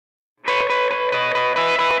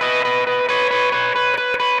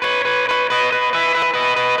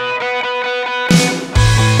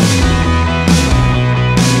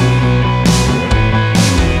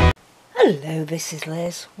this is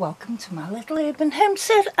Liz. Welcome to my little urban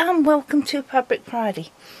homestead and welcome to Fabric Friday.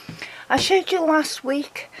 I showed you last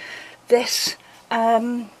week this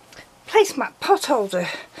placemat pot holder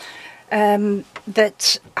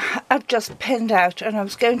that I'd just pinned out and I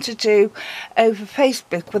was going to do over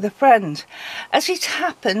Facebook with a friend. As it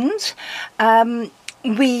happened,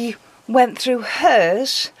 we went through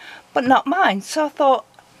hers but not mine, so I thought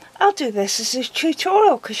I'll do this as a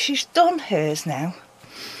tutorial because she's done hers now.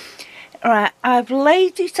 Right, I've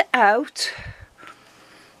laid it out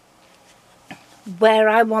where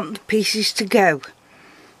I want the pieces to go.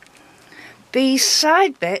 These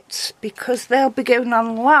side bits, because they'll be going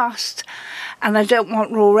on last and I don't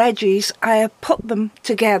want raw edges, I have put them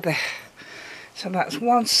together. So that's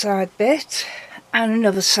one side bit and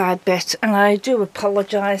another side bit, and I do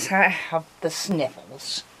apologise, I have the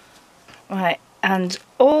sniffles. Right, and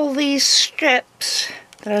all these strips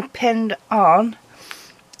that are pinned on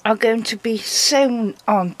are going to be sewn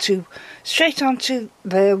onto, straight onto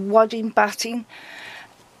the wadding batting.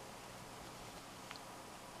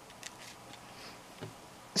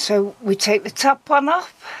 So we take the top one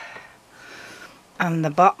off and the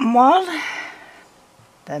bottom one,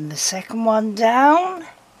 then the second one down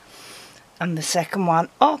and the second one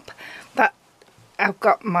up. That I've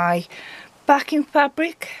got my backing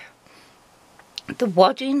fabric, the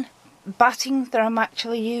wadding batting that I'm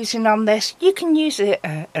actually using on this. You can use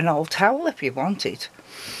an old towel if you wanted,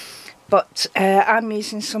 but I'm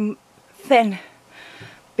using some thin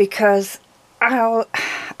because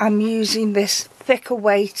I'm using this thicker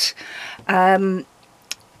weight curtain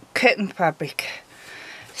fabric.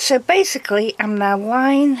 So basically I'm now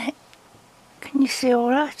lying, can you see all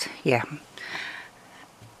right? Yeah,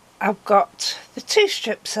 I've got the two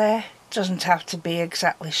strips there. Doesn't have to be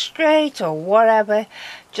exactly straight or whatever,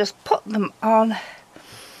 just put them on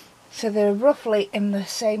so they're roughly in the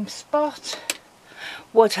same spot.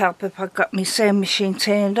 Would help if I got my sewing machine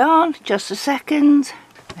turned on. Just a second.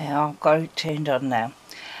 Yeah, I've got it turned on now.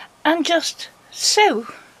 And just sew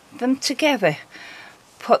them together.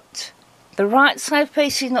 Put the right side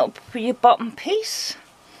facing up for your bottom piece,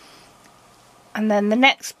 and then the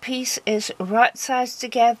next piece is right sides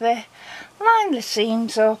together, line the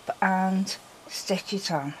seams up and stitch it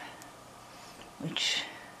on, which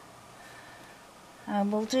I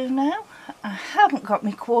will do now. I haven't got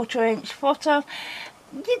my 1/4 inch foot on.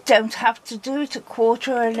 You don't have to do it a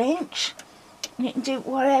 1/4 inch. You can do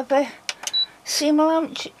whatever seam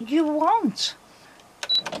allowance you want.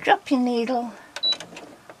 Drop your needle,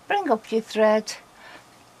 bring up your thread,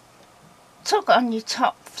 tug on your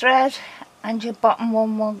top thread, and your bottom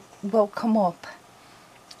one will come up,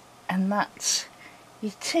 and that's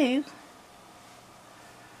your two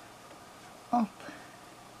up.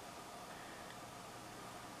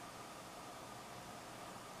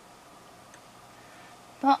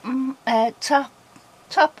 Bottom,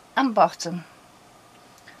 top and bottom.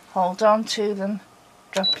 Hold on to them,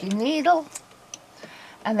 drop your needle,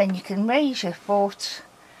 and then you can raise your foot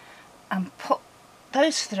and put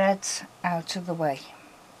those threads out of the way.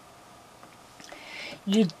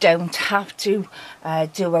 You don't have to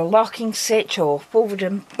do a locking stitch or forward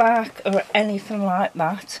and back or anything like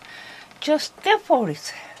that. Just go for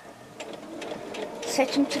it.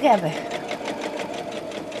 Stitch them together.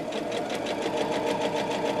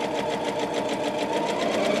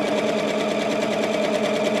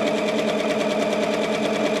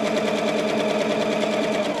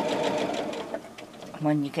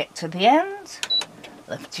 When you get to the end,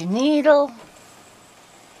 lift your needle.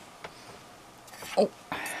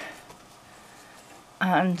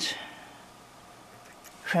 And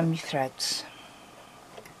trim your threads,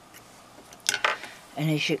 and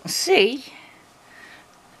as you can see,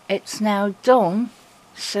 it's now done,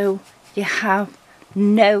 so you have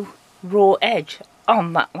no raw edge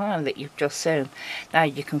on that line that you've just sewn. Now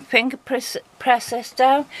you can finger press this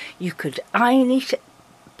down, you could iron it,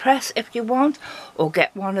 press if you want, or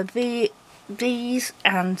get one of these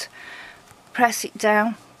and press it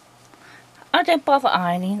down. I don't bother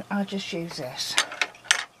ironing, I just use this.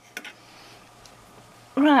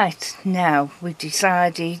 Right, now we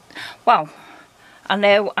decided, well, I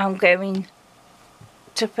know I'm going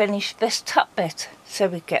to finish this top bit, so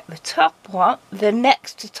we get the top one, the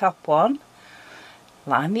next to top one,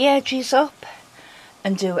 line the edges up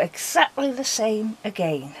and do exactly the same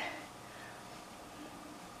again.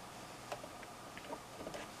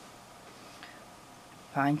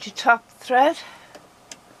 Find your top thread,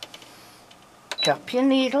 drop your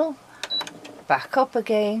needle, back up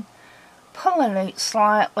again, pull it out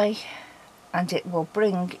slightly, and it will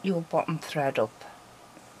bring your bottom thread up.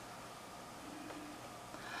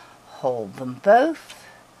 Hold them both,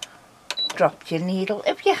 drop your needle.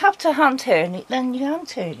 If you have to hand turn it, then you hand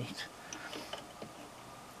turn it.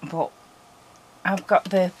 But I've got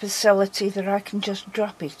the facility that I can just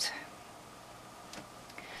drop it.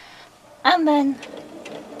 And then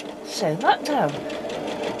sew that down.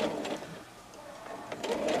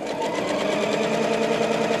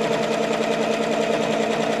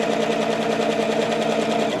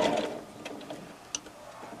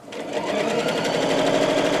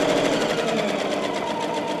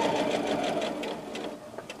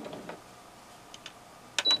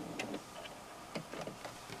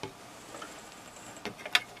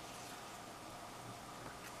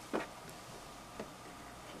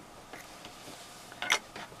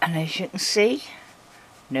 And as you can see,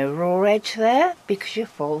 no raw edge there because you're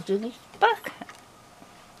folding it back.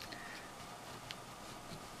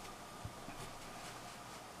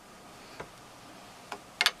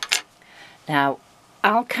 Now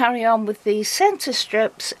I'll carry on with these centre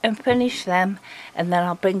strips and finish them, and then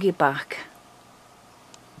I'll bring you back.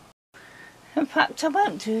 In fact, I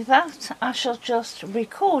won't do that. I shall just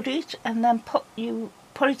record it and then put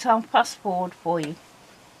it on fast forward for you.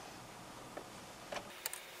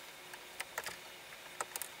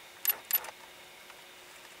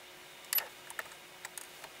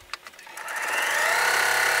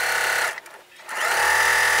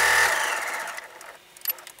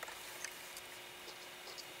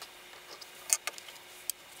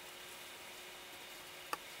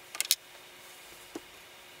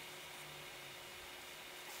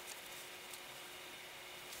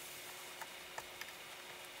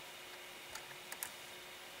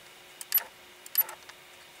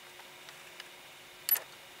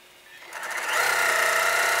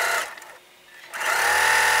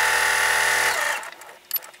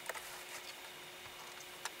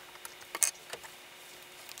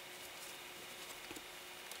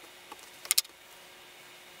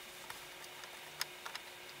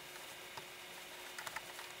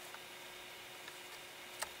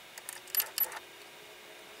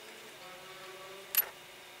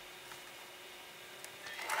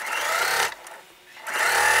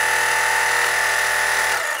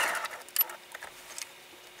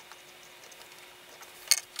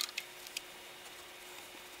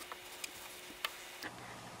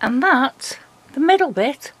 And that's the middle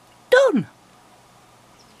bit done.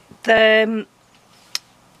 The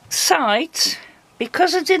sides,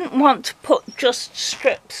 because I didn't want to put just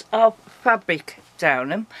strips of fabric down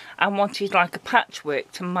them, I wanted like a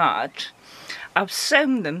patchwork to match, I've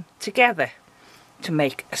sewn them together to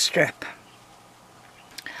make a strip.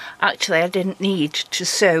 Actually, I didn't need to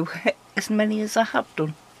sew as many as I have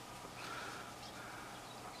done.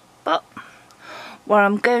 But what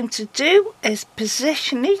I'm going to do is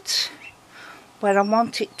position it where I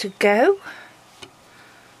want it to go,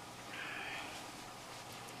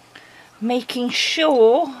 making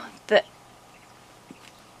sure that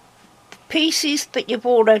the pieces that you've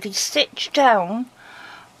already stitched down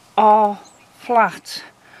are flat,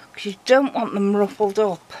 because you don't want them ruffled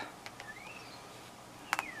up.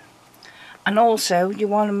 And also you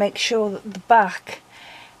want to make sure that the back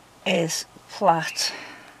is flat,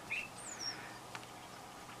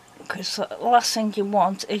 because the last thing you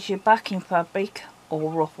want is your backing fabric all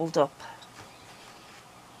ruffled up.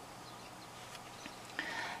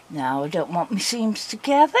 Now I don't want my seams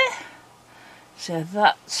together, so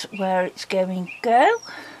that's where it's going to go.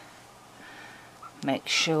 Make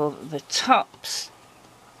sure that the top's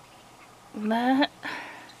there,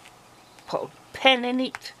 put a pin in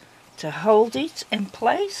it to hold it in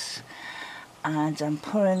place, and I'm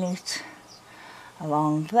putting it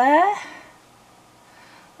along there.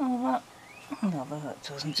 Oh, that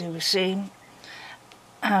doesn't do a seam.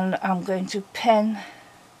 And I'm going to pin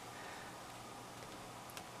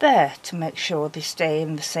there to make sure they stay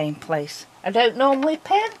in the same place. I don't normally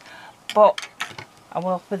pin, but I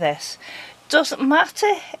will for this. Doesn't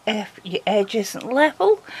matter if your edge isn't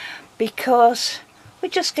level, because we're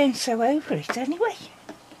just going to sew over it anyway.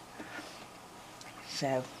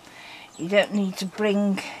 So you don't need to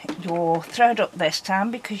bring your thread up this time,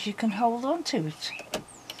 because you can hold on to it,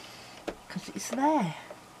 because it's there.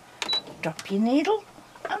 Drop your needle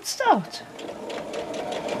and start.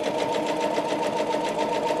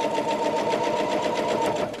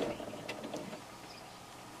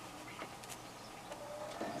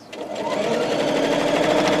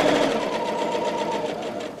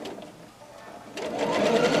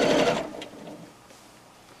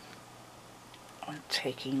 I'm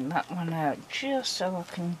taking that one out just so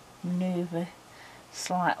I can manoeuvre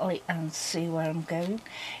slightly and see where I'm going.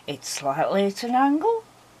 It's slightly at an angle,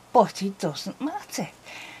 but it doesn't matter.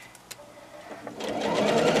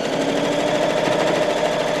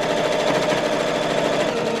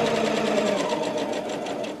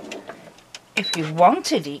 if you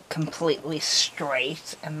wanted it completely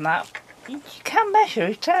straight and that, you can measure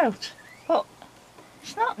it out, but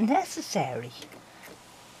it's not necessary.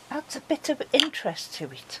 Adds a bit of interest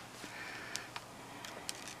to it.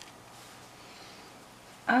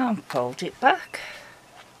 And fold it back.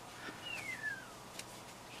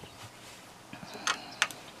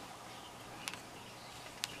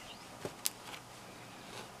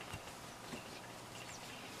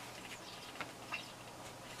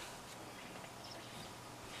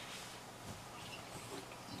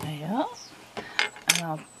 There you are. And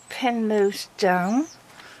I'll pin those down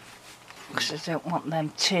because I don't want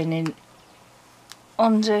them turning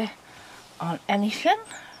under on anything.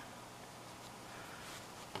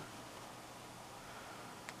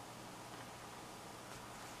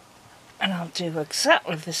 And I'll do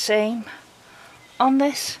exactly the same on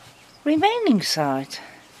this remaining side.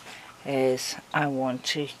 Is I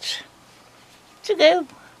want it to go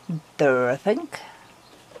there, I think.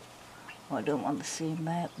 Oh, I don't want the seam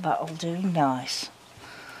there, that'll do nice.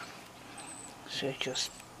 So just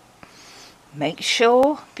make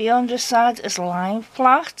sure the underside is lying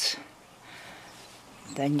flat.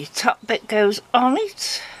 Then your top bit goes on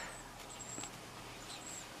it.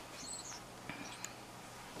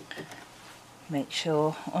 Make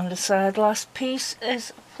sure underside last piece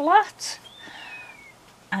is flat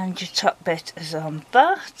and your top bit is on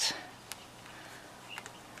that.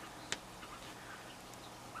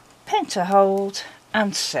 Pin to hold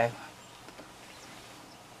and sew.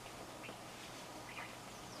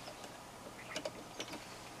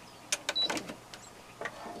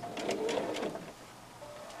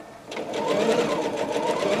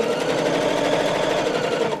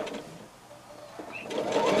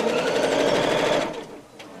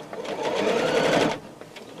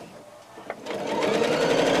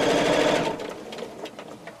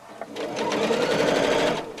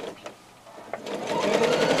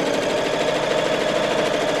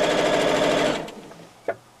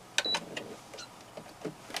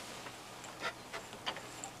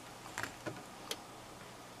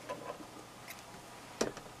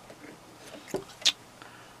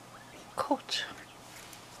 Cut.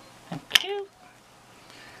 Thank you.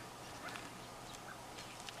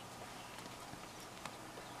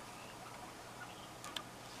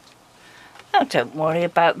 Now don't worry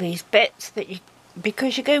about these bits that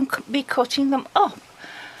because you're going to be cutting them up.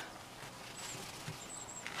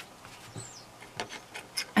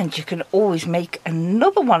 And you can always make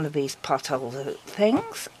another one of these pot holder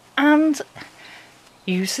things and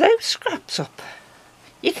use those scraps up.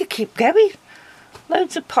 You could keep going.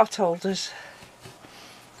 Loads of pot holders.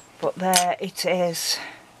 But there it is.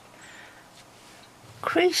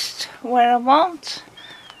 Creased where I want.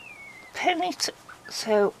 Pin it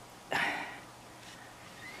so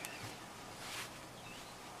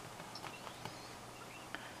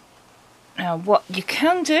now what you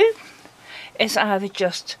can do is either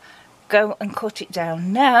just go and cut it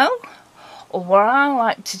down now, or what I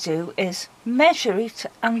like to do is measure it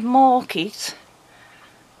and mark it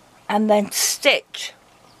and then stitch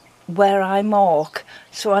where I mark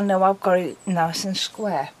so I know I've got it nice and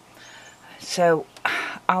square. So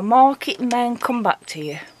I'll mark it and then come back to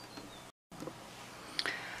you.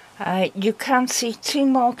 You can see two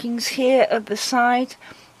markings here at the side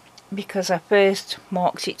because I first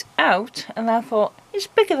marked it out and I thought it's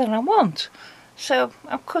bigger than I want. So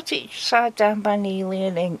I've cut each side down by nearly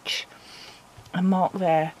an inch and mark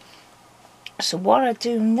there. So what I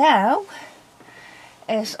do now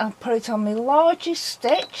is I'll put it on my largest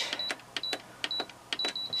stitch,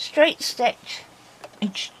 straight stitch.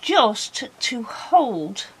 It's just to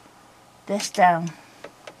hold this down.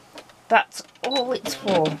 That's all it's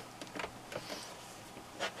for.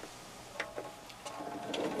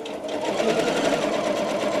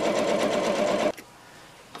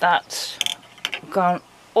 That's gone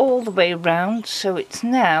all the way around, so it's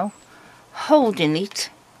now holding it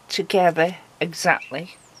together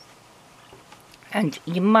exactly. And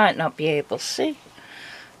you might not be able to see,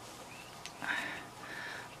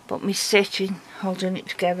 but me stitching holding it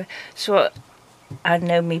together, so I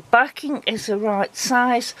know my backing is the right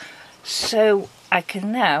size, so I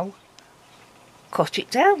can now cut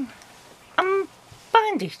it down and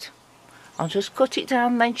bind it. I'll just cut it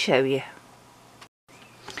down and then show you.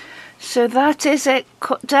 So that is it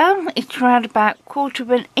cut down. It's around about 1/4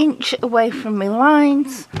 of an inch away from my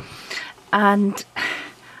lines, and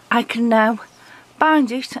I can now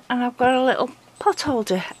bind it, and I've got a little pot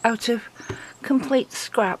holder out of complete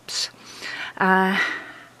scraps. I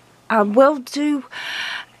will do,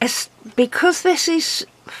 because this is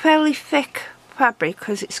fairly thick fabric,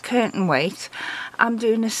 because it's curtain weight, I'm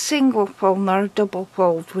doing a single fold, not a double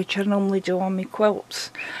fold, which I normally do on my quilts,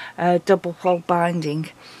 double fold binding,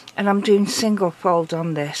 and I'm doing single fold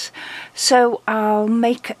on this. So I'll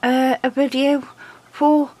make a video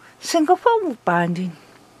for single fold binding.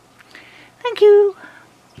 Thank you.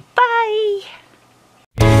 Bye.